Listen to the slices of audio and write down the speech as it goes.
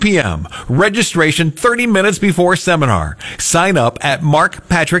p.m. Registration 30 minutes before seminar. Sign up at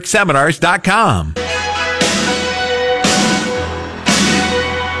markpatrickseminars.com.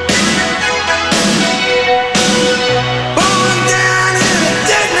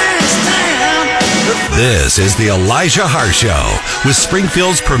 This is the Elijah Haahr Show with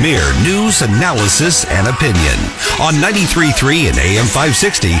Springfield's premier news, analysis, and opinion on 93.3 and AM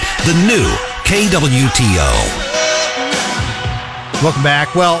 560, the new KWTO. Welcome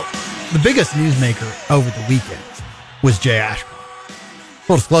back. Well, the biggest newsmaker over the weekend was Jay Ashcroft.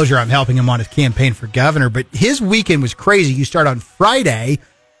 Full disclosure, I'm helping him on his campaign for governor, but his weekend was crazy. You start on Friday.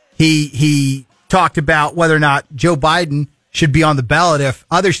 He talked about whether or not Joe Biden should be on the ballot if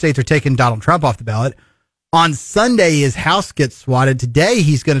other states are taking Donald Trump off the ballot. On Sunday, his house gets swatted. Today,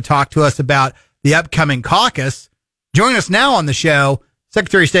 he's going to talk to us about the upcoming caucus. Join us now on the show,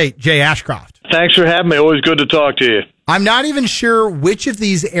 Secretary of State Jay Ashcroft. Thanks for having me. Always good to talk to you. I'm not even sure which of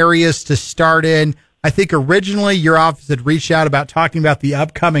these areas to start in. I think originally your office had reached out about talking about the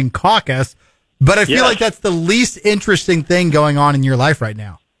upcoming caucus, but I feel like that's the least interesting thing going on in your life right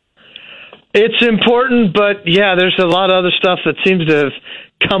now. It's important, but yeah, there's a lot of other stuff that seems to have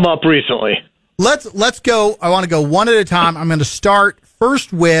come up recently. Let's go. I want to go one at a time. I'm going to start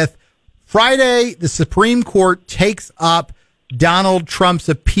first with Friday. The Supreme Court takes up Donald Trump's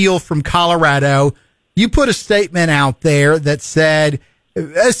appeal from Colorado. You put a statement out there that said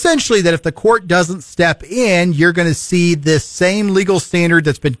essentially that if the court doesn't step in, you're going to see this same legal standard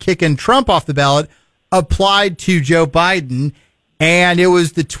that's been kicking Trump off the ballot applied to Joe Biden. And it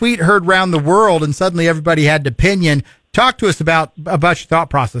was the tweet heard around the world, and suddenly everybody had an opinion. Talk to us about your thought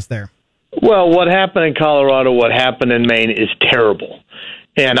process there. Well, what happened in Colorado, what happened in Maine is terrible.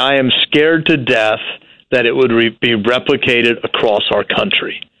 And I am scared to death that it would be replicated across our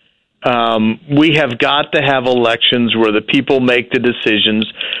country. We have got to have elections where the people make the decisions,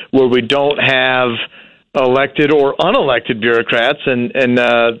 where we don't have elected or unelected bureaucrats. And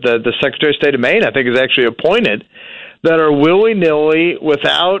the Secretary of State of Maine, I think, is actually appointed, that are willy-nilly,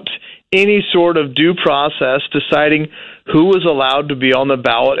 without any sort of due process, deciding who is allowed to be on the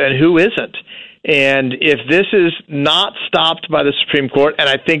ballot and who isn't. And if this is not stopped by the Supreme Court, and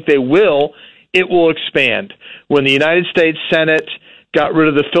I think they will, it will expand. When the United States Senate got rid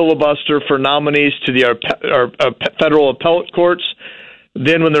of the filibuster for nominees to the federal appellate courts,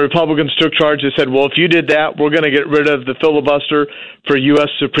 then when the Republicans took charge, they said, well, if you did that, we're going to get rid of the filibuster for U.S.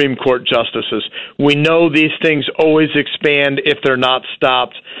 Supreme Court justices. We know these things always expand if they're not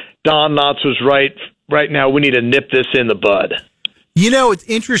stopped. Don Knotts was right. Right now, we need to nip this in the bud. You know, it's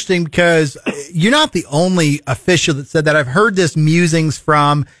interesting because you're not the only official that said that. I've heard this musings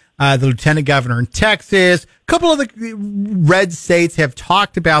from the lieutenant governor in Texas. A couple of the red states have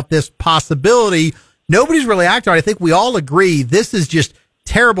talked about this possibility. Nobody's really acted on it. I think we all agree this is just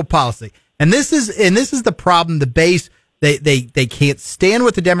terrible policy. And this is the problem. The base, they can't stand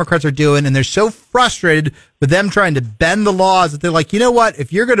what the Democrats are doing, and they're so frustrated with them trying to bend the laws that they're like, you know what?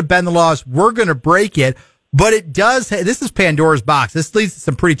 If you're going to bend the laws, we're going to break it. But it does. This is Pandora's box. This leads to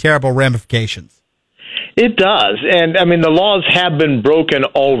some pretty terrible ramifications. It does, and I mean the laws have been broken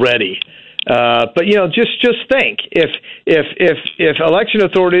already. But you know, just think if election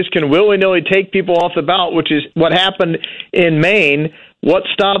authorities can willy-nilly take people off the ballot, which is what happened in Maine, what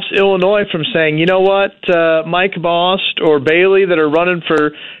stops Illinois from saying, you know what, Mike Bost or Bailey that are running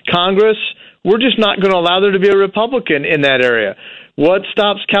for Congress, we're just not going to allow there to be a Republican in that area? What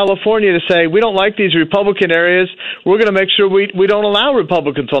stops California to say, we don't like these Republican areas, we're going to make sure we don't allow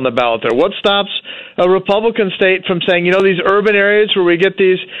Republicans on the ballot there? What stops a Republican state from saying, you know, these urban areas where we get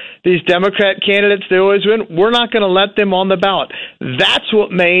these Democrat candidates, they always win, we're not going to let them on the ballot? That's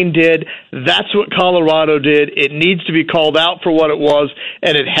what Maine did. That's what Colorado did. It needs to be called out for what it was,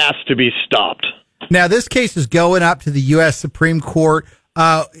 and it has to be stopped. Now, this case is going up to the U.S. Supreme Court.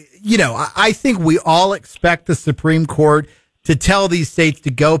 You know, I think we all expect the Supreme Court to tell these states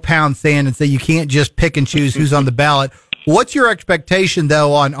to go pound sand and say you can't just pick and choose who's on the ballot. What's your expectation,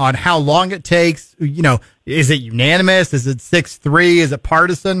 though, on how long it takes? You know, is it unanimous? Is it 6-3? Is it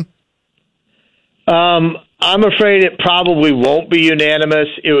partisan? I'm afraid it probably won't be unanimous.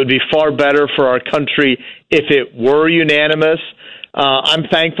 It would be far better for our country if it were unanimous. I'm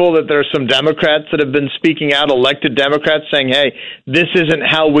thankful that there are some Democrats that have been speaking out, elected Democrats, saying, hey, this isn't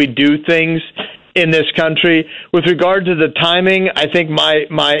how we do things in this country. With regard to the timing, I think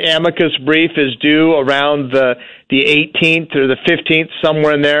my amicus brief is due around the 18th or the 15th,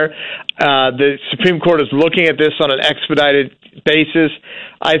 somewhere in there. The Supreme Court is looking at this on an expedited basis.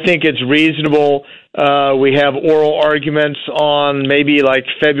 I think it's reasonable. We have oral arguments on maybe like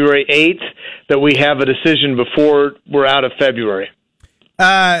February 8th, that we have a decision before we're out of February.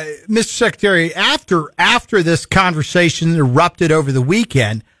 Mr. Secretary, after this conversation erupted over the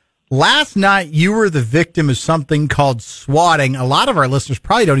weekend, last night you were the victim of something called swatting. A lot of our listeners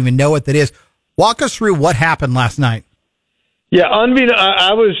probably don't even know what that is. Walk us through what happened last night. Yeah,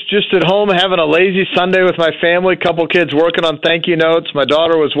 I was just at home having a lazy Sunday with my family, couple kids working on thank you notes. My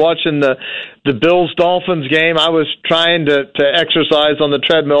daughter was watching the Bills-Dolphins game. I was trying to exercise on the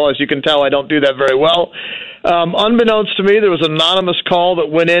treadmill. As you can tell, I don't do that very well. Unbeknownst to me, there was an anonymous call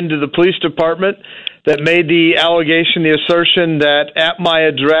that went into the police department that made the allegation, the assertion that at my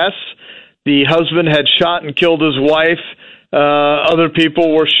address, the husband had shot and killed his wife. Other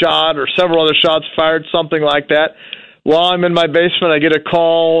people were shot or several other shots fired, something like that. While I'm in my basement, I get a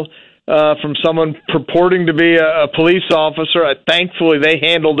call from someone purporting to be a police officer. Thankfully, they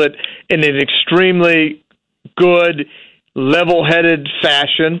handled it in an extremely good, level-headed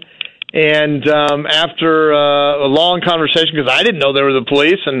fashion. And after a long conversation, because I didn't know they were the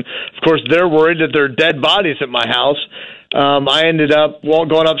police, and, of course, they're worried that there are dead bodies at my house, I ended up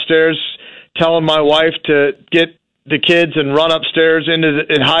going upstairs, telling my wife to get the kids and run upstairs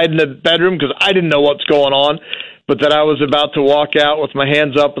and hide in the bedroom because I didn't know what's going on. But that I was about to walk out with my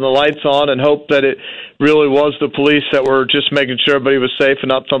hands up and the lights on and hope that it really was the police that were just making sure everybody was safe and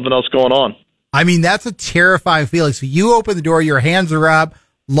not something else going on. I mean, that's a terrifying feeling. So you open the door, your hands are up,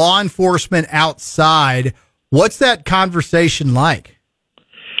 law enforcement outside. What's that conversation like?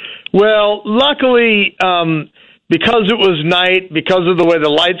 Well, luckily, because it was night, because of the way the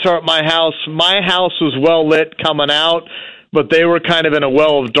lights are at my house was well lit coming out, but they were kind of in a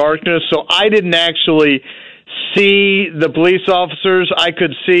well of darkness, so I didn't actually see the police officers. I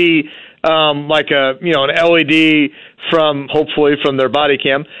could see like an LED hopefully from their body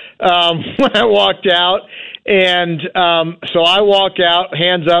cam when I walked out. And so I walk out,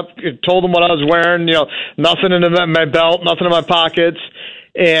 hands up, told them what I was wearing, nothing in my belt, nothing in my pockets.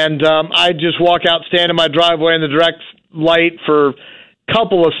 And I just walk out, stand in my driveway in the direct light for a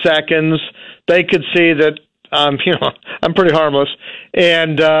couple of seconds. They could see that I'm pretty harmless.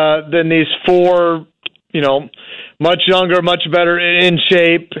 And then these four much younger, much better in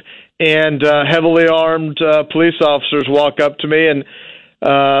shape, and heavily armed police officers walk up to me. And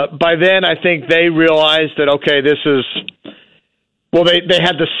by then, I think they realized that, okay, this is, well, they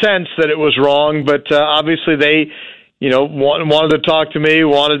had the sense that it was wrong, but obviously they, wanted to talk to me,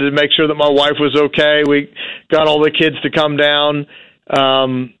 wanted to make sure that my wife was okay. We got all the kids to come down.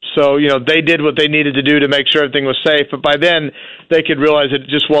 So, they did what they needed to do to make sure everything was safe. But by then, they could realize it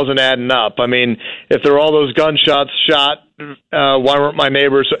just wasn't adding up. I mean, if there were all those gunshots shot, why weren't my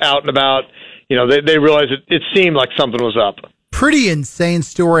neighbors out and about? They realized it seemed like something was up. Pretty insane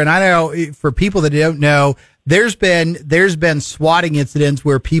story. And I know for people that don't know, there's been swatting incidents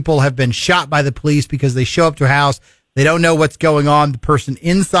where people have been shot by the police because they show up to a house. They don't know what's going on. The person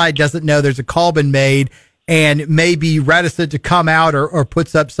inside doesn't know there's a call been made and may be reticent to come out or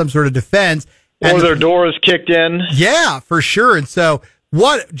puts up some sort of defense. Or their door is kicked in. Yeah, for sure. And so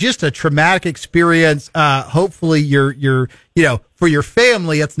just a traumatic experience. Hopefully for your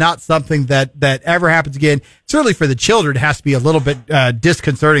family, it's not something that ever happens again. Certainly for the children, it has to be a little bit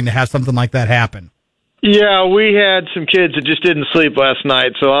disconcerting to have something like that happen. Yeah, we had some kids that just didn't sleep last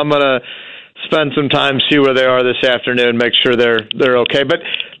night, so I'm going to spend some time, see where they are this afternoon, make sure they're okay. But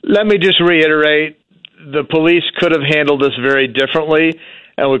let me just reiterate, the police could have handled this very differently,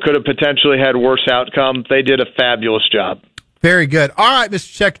 and we could have potentially had worse outcome. They did a fabulous job. Very good. All right,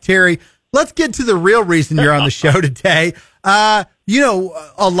 Mr. Secretary, let's get to the real reason you're on the show today. A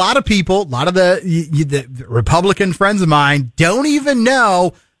lot of people, a lot of the Republican friends of mine don't even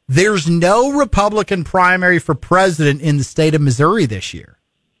know there's no Republican primary for president in the state of Missouri this year.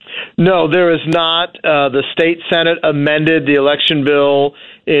 No, there is not. The state Senate amended the election bill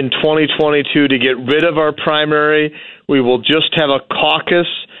in 2022 to get rid of our primary. We will just have a caucus.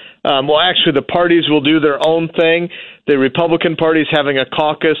 Actually, the parties will do their own thing. The Republican Party is having a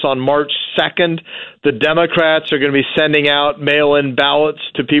caucus on March 2nd. The Democrats are going to be sending out mail-in ballots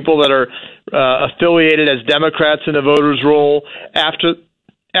to people that are affiliated as Democrats in the voters' roll after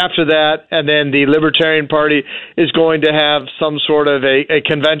that, and then the Libertarian Party is going to have some sort of a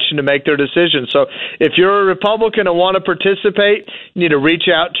convention to make their decision. So if you're a Republican and want to participate, you need to reach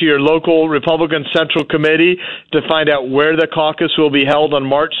out to your local Republican Central Committee to find out where the caucus will be held on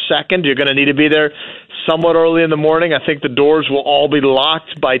March 2nd. You're going to need to be there somewhat early in the morning. I think the doors will all be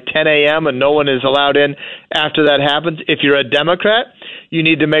locked by 10 a.m., and no one is allowed in after that happens. If you're a Democrat, you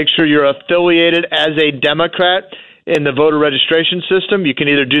need to make sure you're affiliated as a Democrat in the voter registration system. You can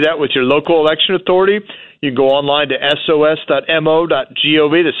either do that with your local election authority. You can go online to sos.mo.gov,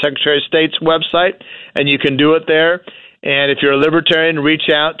 the Secretary of State's website, and you can do it there. And if you're a libertarian, reach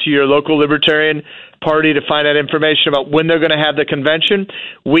out to your local libertarian party to find out information about when they're going to have the convention.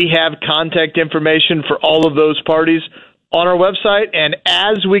 We have contact information for all of those parties on our website, and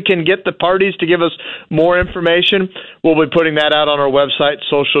as we can get the parties to give us more information, we'll be putting that out on our website,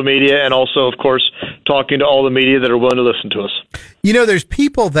 social media, and also, of course, talking to all the media that are willing to listen to us. You know, there's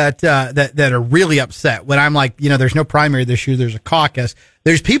people that are really upset when I'm like, there's no primary this year, there's a caucus.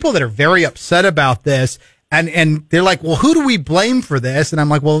 There's people that are very upset about this. And they're like, well, who do we blame for this? And I'm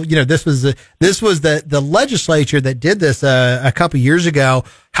like, well, this was the legislature that did this a couple years ago.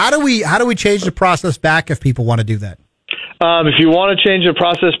 How do we change the process back if people want to do that? If you want to change the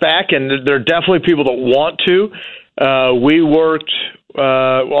process back, and there are definitely people that want to, we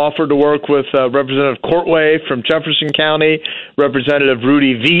offered to work with Representative Courtway from Jefferson County, Representative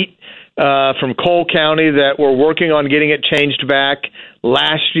Rudy Veet from Cole County, that we're working on getting it changed back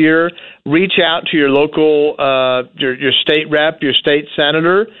last year. Reach out to your local, your state rep, your state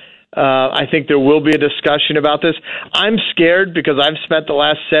senator. I think there will be a discussion about this. I'm scared because I've spent the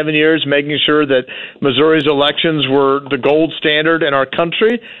last 7 years making sure that Missouri's elections were the gold standard in our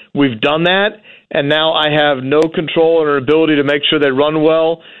country. We've done that, and now I have no control or ability to make sure they run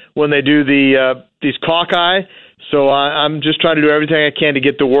well when they do these caucus. So I'm just trying to do everything I can to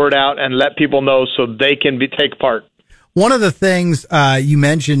get the word out and let people know so they can take part. One of the things you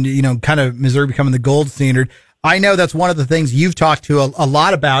mentioned, kind of Missouri becoming the gold standard. I know that's one of the things you've talked to a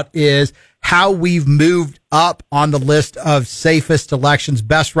lot about is how we've moved up on the list of safest elections,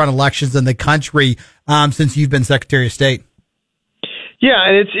 best run elections in the country since you've been Secretary of State. Yeah,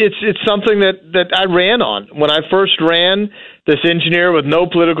 and it's something that I ran on. When I first ran, this engineer with no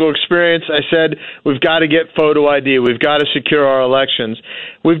political experience, I said, we've got to get photo ID. We've got to secure our elections.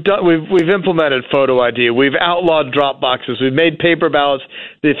 We've implemented photo ID. We've outlawed drop boxes. We've made paper ballots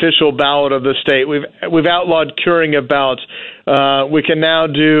the official ballot of the state. We've outlawed curing of ballots. We can now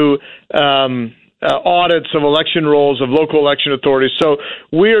do audits of election rolls of local election authorities. So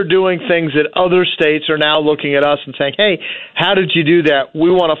we are doing things that other states are now looking at us and saying, hey, how did you do that?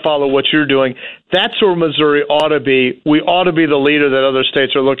 We want to follow what you're doing. That's where Missouri ought to be. We ought to be the leader that other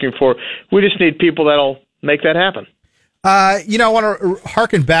states are looking for. We just need people that'll make that happen. I want to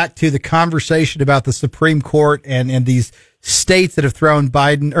harken back to the conversation about the Supreme Court and these states that have thrown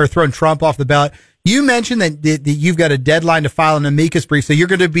Trump off the ballot. You mentioned that you've got a deadline to file an amicus brief, so you're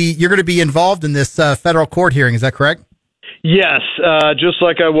going to be involved in this federal court hearing. Is that correct? Yes, just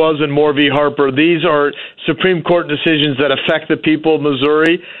like I was in Moore v. Harper. These are Supreme Court decisions that affect the people of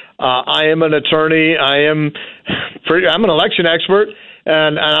Missouri. I am an attorney. I'm an election expert,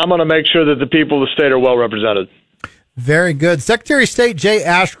 and I'm going to make sure that the people of the state are well represented. Very good, Secretary of State Jay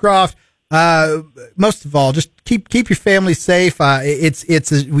Ashcroft. Most of all, just keep your family safe.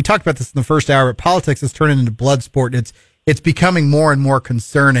 We talked about this in the first hour, but politics is turning into blood sport, and it's becoming more and more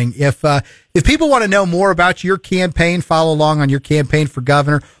concerning. If people want to know more about your campaign, follow along on your campaign for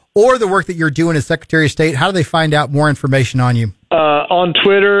governor, or the work that you're doing as Secretary of State, how do they find out more information on you? On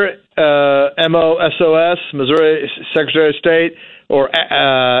Twitter, MOSOS, Missouri Secretary of State, or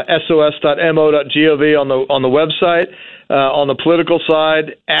sos.mo.gov on the website. On the political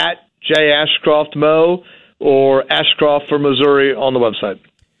side, at Jay Ashcroft Mo, or Ashcroft for Missouri on the website.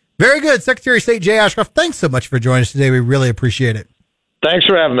 Very good. Secretary of State Jay Ashcroft, thanks so much for joining us today. We really appreciate it. Thanks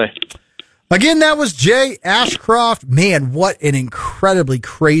for having me. Again, that was Jay Ashcroft. Man, what an incredibly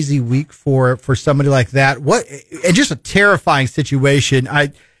crazy week for somebody like that. And just a terrifying situation.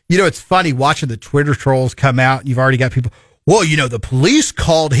 It's funny watching the Twitter trolls come out, and you've already got people, well, the police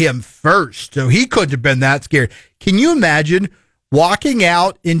called him first, so he couldn't have been that scared. Can you imagine walking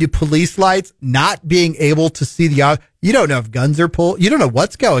out into police lights, not being able to see you don't know if guns are pulled. You don't know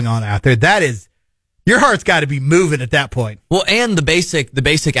what's going on out there. That is, your heart's got to be moving at that point. Well, and the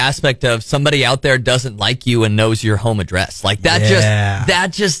basic aspect of somebody out there doesn't like you and knows your home address. Like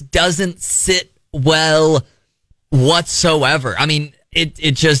that just doesn't sit well whatsoever. I mean,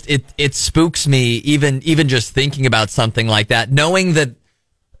 it spooks me even just thinking about something like that, knowing that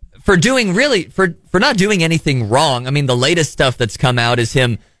for not doing anything wrong. I mean, the latest stuff that's come out is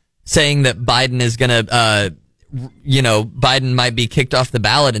him saying that Biden is going to, Biden might be kicked off the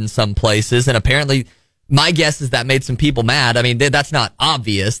ballot in some places. And apparently my guess is that made some people mad. I mean, that's not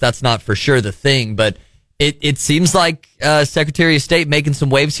obvious. That's not for sure the thing, but it seems like Secretary of State making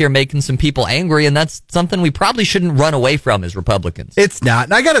some waves here, making some people angry. And that's something we probably shouldn't run away from as Republicans. It's not.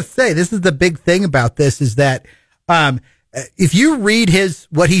 And I got to say, this is the big thing about this is that, if you read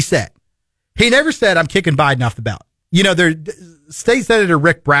what he said, he never said, I'm kicking Biden off the ballot. State Senator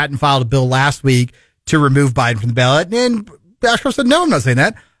Rick Bratton filed a bill last week to remove Biden from the ballot. And Ashcroft said, no, I'm not saying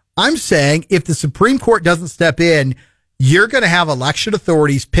that. I'm saying if the Supreme Court doesn't step in, you're going to have election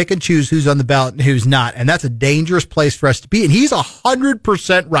authorities pick and choose who's on the ballot and who's not. And that's a dangerous place for us to be. And he's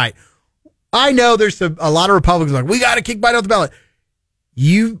 100% right. I know there's a lot of Republicans like, we got to kick Biden off the ballot.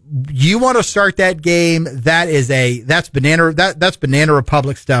 You want to start that game? That's banana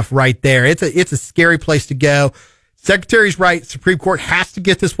republic stuff right there. It's a scary place to go. Secretary's right. Supreme Court has to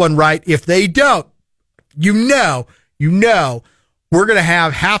get this one right. If they don't, you know, we're going to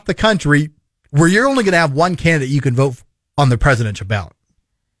have half the country where you're only going to have one candidate you can vote on the presidential ballot.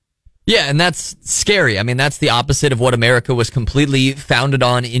 Yeah, and that's scary. I mean, that's the opposite of what America was completely founded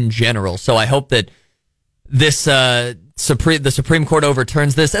on in general. So I hope that this the Supreme Court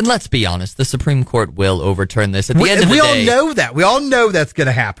overturns this. And let's be honest, the Supreme Court will overturn this. At the end of the day, we all know that. We all know that's going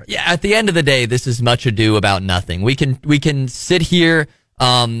to happen. Yeah, at the end of the day, this is much ado about nothing. We can sit here,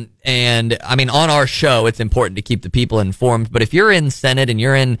 and I mean, on our show, it's important to keep the people informed. But if you're in Senate and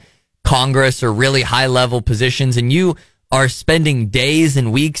you're in Congress or really high level positions and you are spending days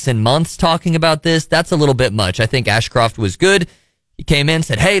and weeks and months talking about this, that's a little bit much. I think Ashcroft was good. He came in,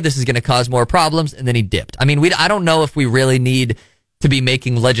 said, hey, this is going to cause more problems, and then he dipped. I mean, I don't know if we really need to be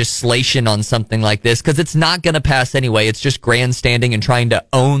making legislation on something like this because it's not going to pass anyway. It's just grandstanding and trying to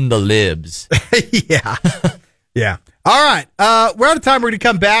own the libs. Yeah. Yeah. All right. We're out of time. We're going to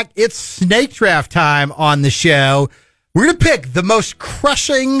come back. It's snake draft time on the show. We're going to pick the most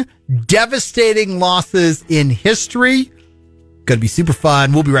crushing, devastating losses in history. Going to be super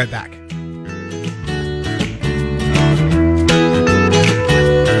fun. We'll be right back.